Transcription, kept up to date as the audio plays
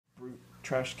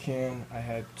trash can. I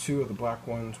had two of the black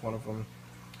ones. One of them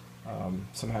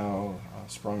somehow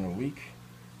sprung a leak.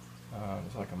 It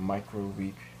was like a micro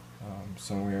leak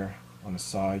somewhere on the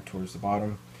side towards the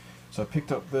bottom. So I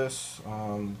picked up this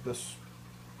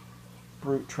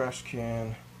brute trash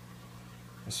can.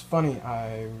 It's funny,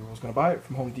 I was going to buy it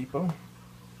from Home Depot,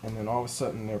 and then all of a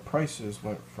sudden their prices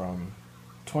went from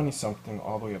 20 something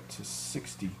all the way up to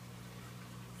 60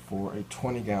 for a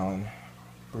 20-gallon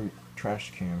brute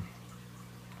trash can.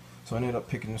 So I ended up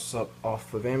picking this up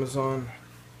off of Amazon.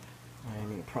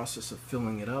 I'm in the process of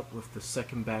filling it up with the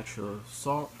second batch of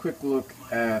salt. Quick look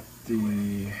at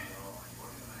the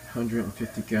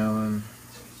 150 gallon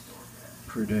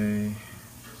per day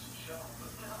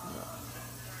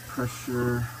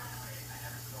pressure.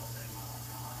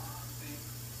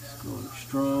 It's going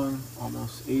strong,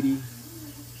 almost 80.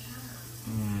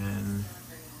 And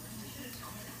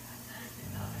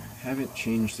I haven't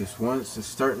changed this once. It's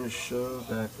starting to show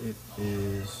that it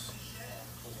is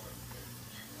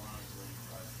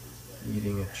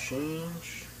needing a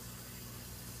change.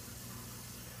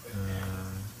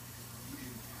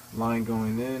 Line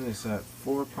going in is at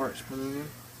 4 parts per million.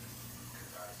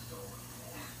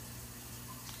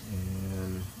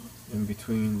 And in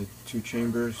between the two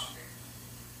chambers,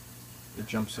 it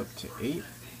jumps up to 8.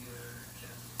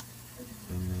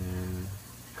 And then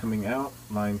coming out,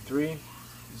 line 3,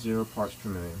 0 parts per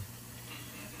million.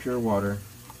 Pure water.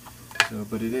 So,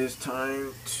 but it is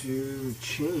time to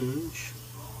change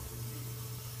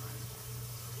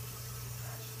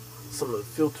some of the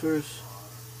filters.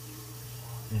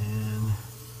 And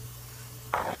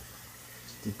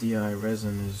the DI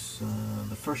resin is,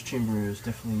 the first chamber is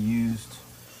definitely used,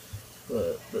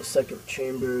 but the second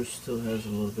chamber still has a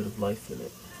little bit of life in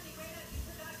it.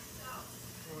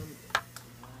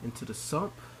 Into the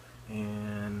sump,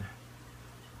 and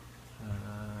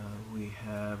we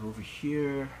have over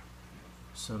here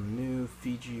some new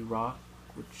Fiji rock,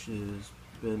 which has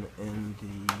been in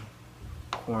the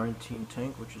quarantine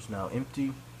tank, which is now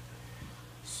empty.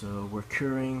 So we're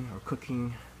curing or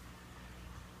cooking.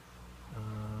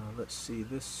 Let's see,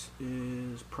 this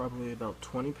is probably about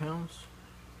 20 pounds.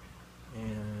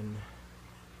 And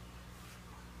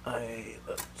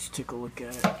let's take a look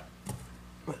at it.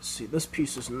 Let's see, this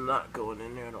piece is not going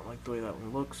in there. I don't like the way that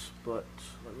one looks, but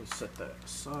let me set that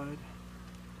aside.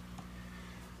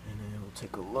 And then we'll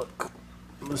take a look.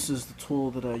 This is the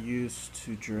tool that I use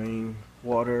to drain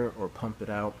water or pump it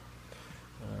out.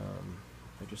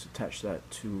 I just attach that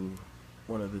to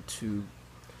one of the two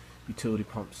utility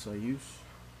pumps I use.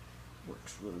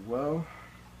 Works really well.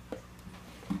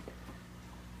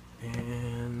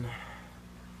 And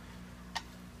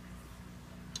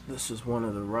this is one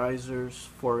of the risers,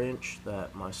 4-inch,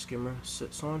 that my skimmer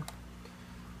sits on.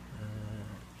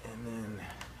 And then,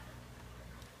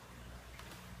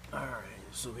 alright,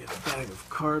 so we have a bag of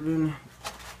carbon.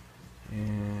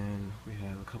 And we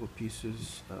have a couple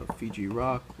pieces of Fiji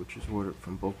rock, which is ordered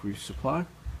from Bulk Reef Supply.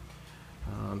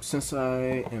 Since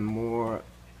I am more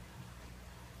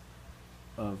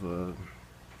of a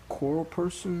coral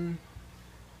person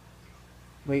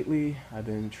lately, I've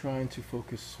been trying to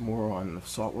focus more on the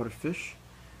saltwater fish.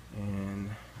 And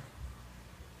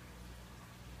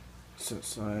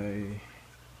since I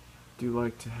do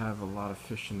like to have a lot of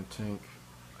fish in the tank,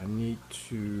 I need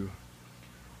to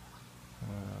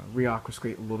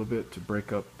re-aquascate a little bit to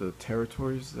break up the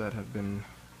territories that have been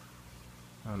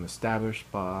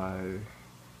established by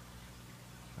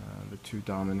the two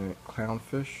dominant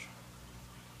clownfish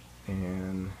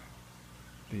and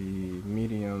the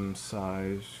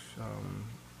medium-sized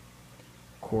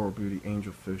Coral Beauty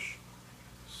angelfish.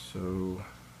 So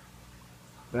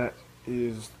that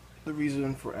is the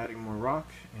reason for adding more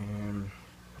rock. And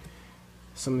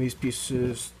some of these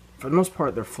pieces, for the most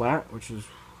part, they're flat, which is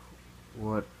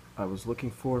what I was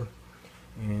looking for,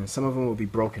 and some of them will be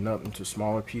broken up into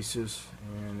smaller pieces,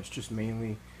 and it's just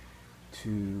mainly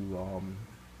to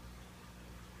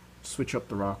switch up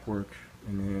the rock work.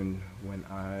 And then when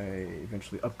I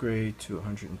eventually upgrade to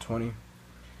 120 or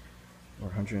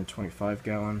 125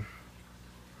 gallon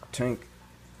tank,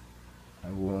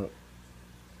 I won't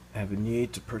have a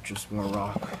need to purchase more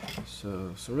rock.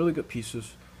 So really good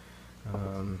pieces.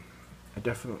 I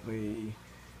definitely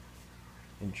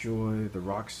enjoy the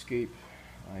rockscape.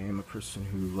 I am a person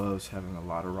who loves having a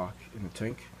lot of rock in the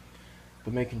tank,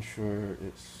 but making sure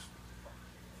it's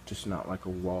just not like a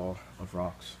wall of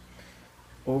rocks.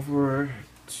 Over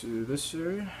to this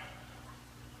area,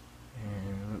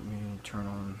 and let me turn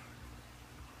on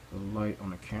the light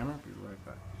on the camera. Be right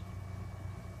back.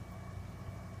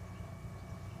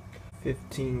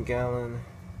 15-gallon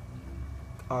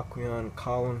Aqueon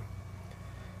column.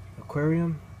 Of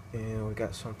aquarium, and we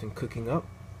got something cooking up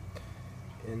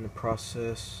in the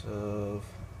process of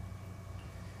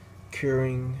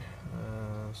curing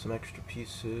some extra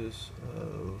pieces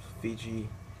of Fiji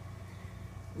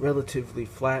relatively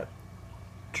flat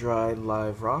dry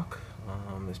live rock.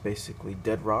 It's basically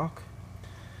dead rock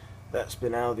that's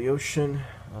been out of the ocean.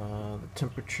 The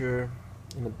temperature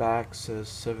in the back says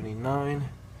 79.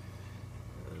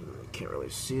 You can't really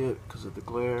see it because of the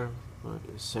glare, but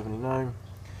it's 79.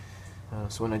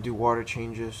 So when I do water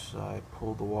changes, I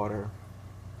pull the water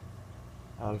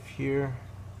out of here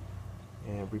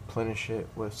and replenish it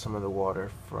with some of the water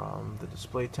from the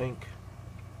display tank.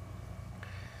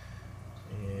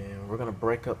 And we're going to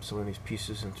break up some of these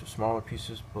pieces into smaller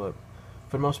pieces, but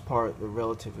for the most part they're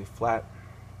relatively flat,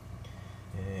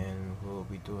 and we'll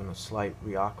be doing a slight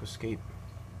re-aquascape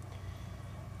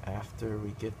after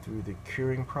we get through the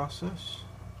curing process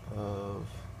of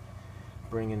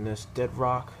bringing this dead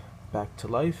rock back to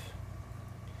life.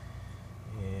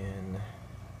 And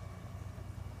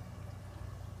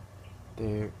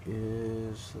there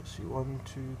is, let's see, 1,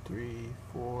 2, 3,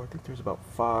 4, I think there's about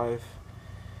 5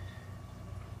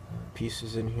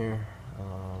 pieces in here,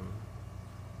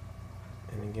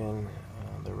 and again,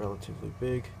 they're relatively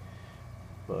big,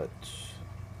 but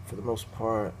for the most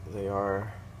part they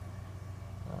are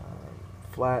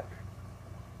flat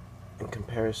in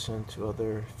comparison to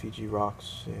other Fiji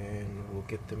rocks, and we'll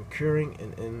get them curing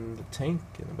and in the tank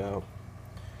in about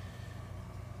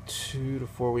 2 to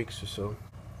 4 weeks or so.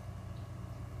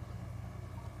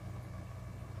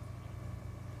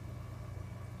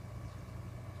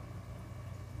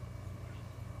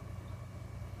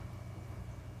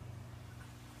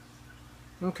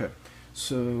 Okay,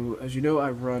 so as you know, I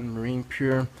run Marine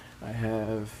Pure. I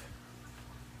have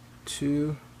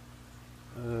 2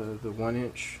 the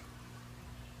 1-inch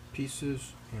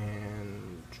pieces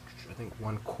and I think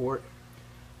 1 quart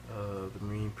of the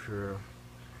Marine Pure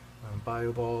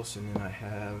bio balls, and then I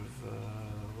have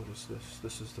what is this?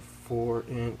 This is the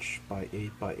 4-inch by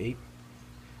 8 by 8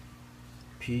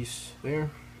 piece there,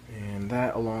 and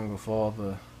that along with all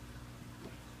the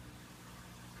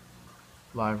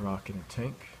live rock in a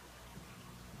tank.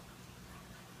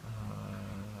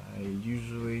 I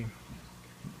usually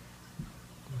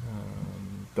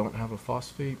don't have a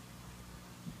phosphate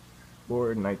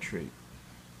or nitrate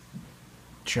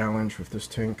challenge with this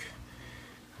tank,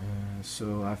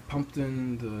 so I've pumped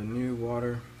in the new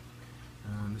water.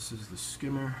 This is the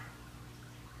skimmer,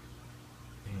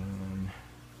 and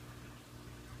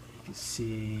you can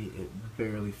see it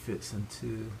barely fits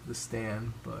into the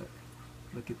stand, but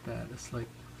look at that, it's like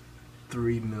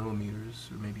 3 millimeters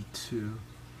or maybe 2.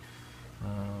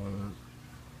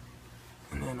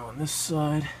 And then on this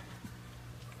side,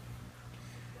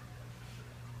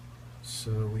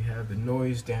 so we have the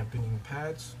noise dampening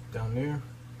pads down there,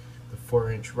 the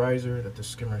 4-inch riser that the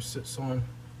skimmer sits on,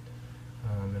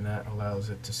 and that allows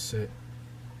it to sit,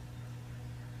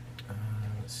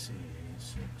 let's see,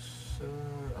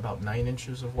 about 9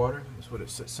 inches of water is what it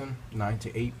sits in, 9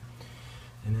 to 8.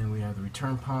 And then we have the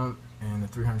return pump and the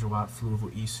 300 watt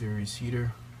Fluval E series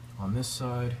heater on this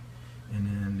side, and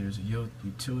then there's a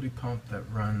utility pump that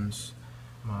runs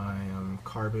my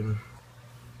carbon,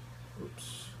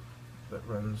 that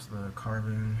runs the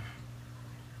carbon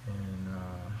and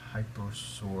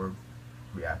hypersorb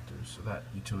reactors. So that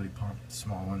utility pump, the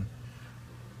small one,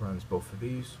 runs both of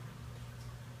these.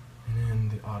 And then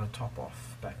the auto top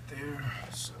off back there.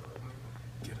 So let me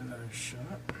get another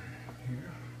shot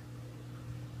here.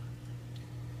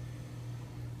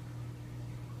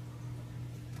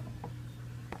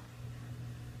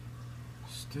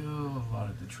 Still a lot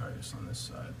of detritus on this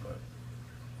side, but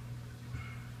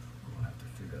we'll have to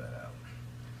figure that out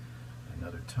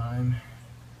another time.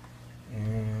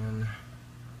 And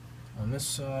on this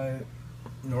side,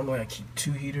 normally I keep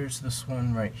 2 heaters. This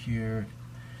one right here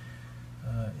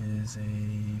is a,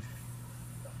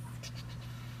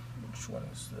 which one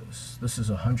is this? This is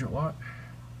 100 watt.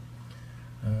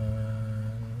 Yeah,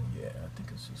 I think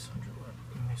this is 100 watt.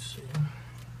 Let me see.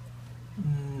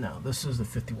 No, this is the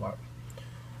 50 watt.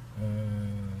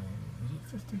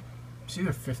 Is it 50? It's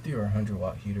either 50 or 100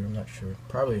 watt heater, I'm not sure.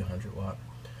 Probably 100 watt.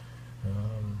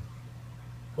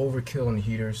 Overkill in the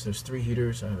heaters. There's 3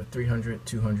 heaters. I have a 300,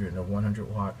 200, and a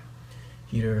 100 watt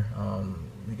heater.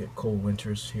 We get cold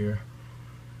winters here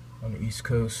on the East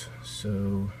Coast,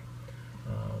 so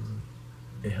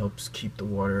it helps keep the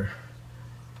water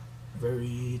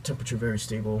temperature very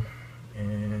stable.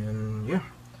 And yeah,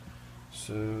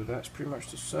 so that's pretty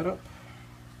much the setup.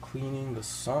 Cleaning the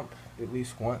sump at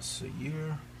least once a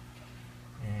year,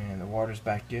 and the water's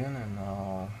back in, and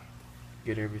I'll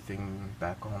get everything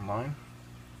back online.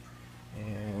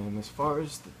 And as far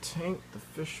as the tank, the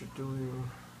fish are doing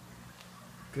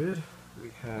good.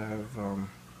 We have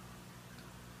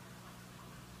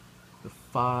the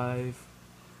 5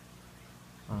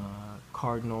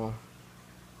 cardinal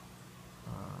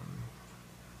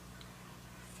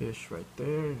fish right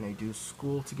there, and they do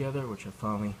school together, which I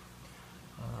finally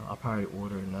I'll probably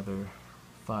order another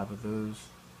 5 of those.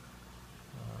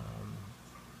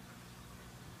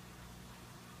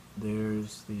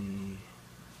 There's the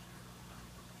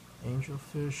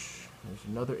angelfish. There's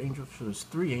another angelfish. So there's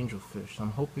 3 angelfish.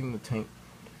 I'm hoping the tank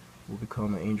will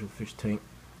become an angelfish tank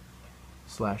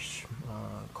slash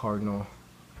cardinal.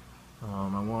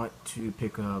 I want to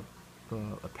pick up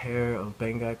a pair of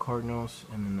Bengai cardinals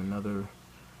and then another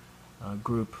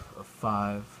group of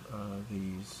 5 of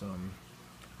these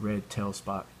red tail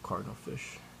spot cardinal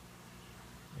fish,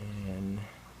 and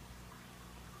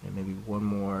maybe one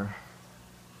more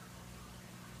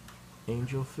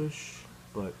angelfish,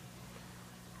 but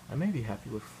I may be happy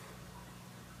with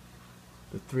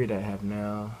the 3 that I have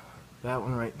now. That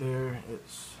one right there,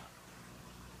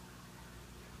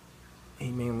 he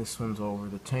mainly swims all over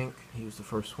the tank. He was the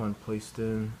first one placed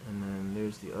in, and then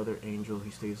there's the other angel.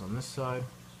 He stays on this side,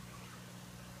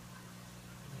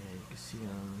 and you can see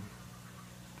him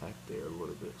back there a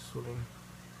little bit swimming.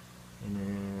 And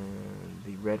then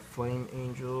the red flame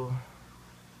angel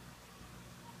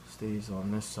stays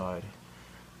on this side.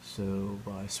 So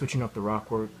by switching up the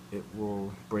rockwork, it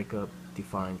will break up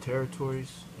defined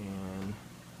territories and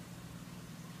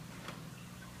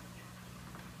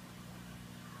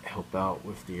help out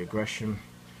with the aggression,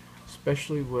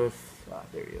 especially with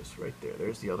there he is right there.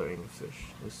 There's the other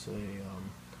angelfish. It's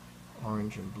a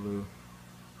orange and blue.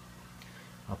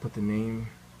 I'll put the name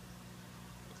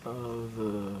of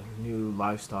the new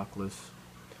livestock list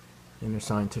and their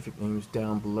scientific names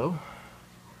down below,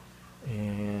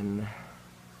 and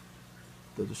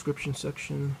the description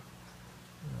section.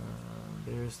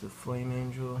 There's the flame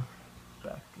angel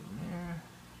back in there.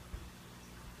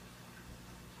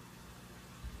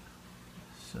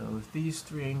 So if these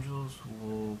 3 angels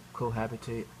will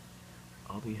cohabitate,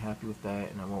 I'll be happy with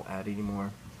that, and I won't add any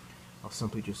more. I'll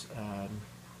simply just add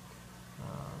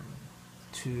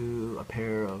a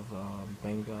pair of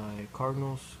Bengai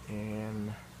cardinals,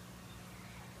 and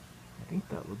I think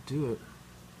that will do it.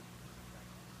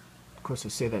 Of course, I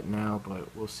say that now,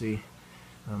 but we'll see.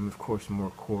 Of course,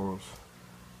 more corals.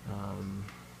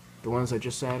 The ones I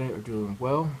just added are doing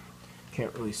well.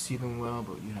 Can't really see them well,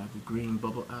 but you have the green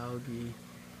bubble algae,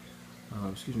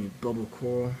 bubble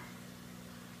coral.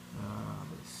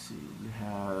 Let's see, you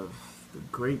have the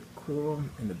great coral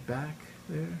in the back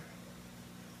there.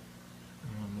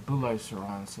 And the blue lights are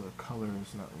on, so the color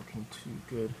is not looking too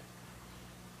good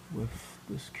with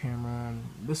this camera. And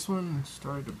this one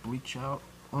started to bleach out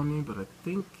on me, but I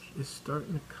think it's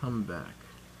starting to come back.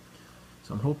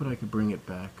 So I'm hoping I can bring it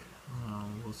back.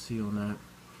 We'll see on that.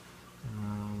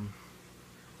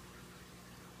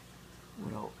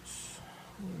 What else?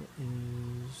 Where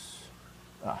is...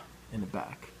 in the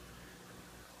back.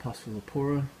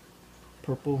 Passilopora,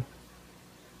 purple.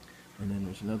 And then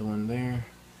there's another one there.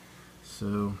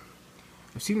 So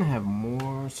I seem to have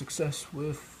more success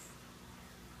with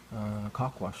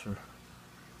Kalkwasser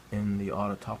in the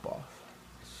auto top off.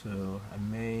 So I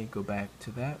may go back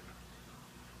to that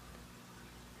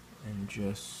and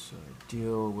just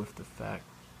deal with the fact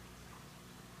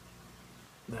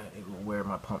that it will wear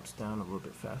my pumps down a little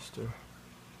bit faster,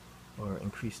 or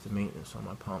increase the maintenance on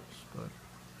my pumps. But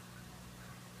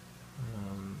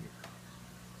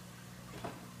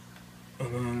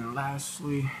and then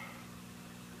lastly,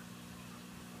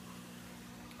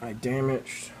 I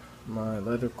damaged my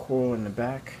leather coral in the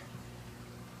back.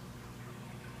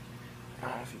 I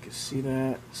don't know if you can see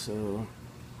that. So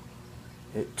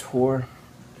it tore,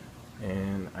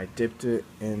 and I dipped it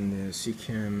in the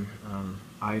Seachem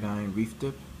iodine reef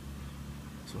dip.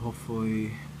 So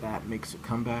hopefully that makes a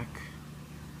comeback,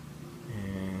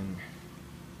 and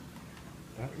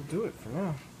that will do it for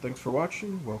now. Thanks for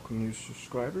watching. Welcome new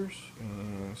subscribers,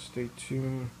 and stay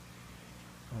tuned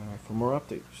for more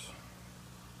updates.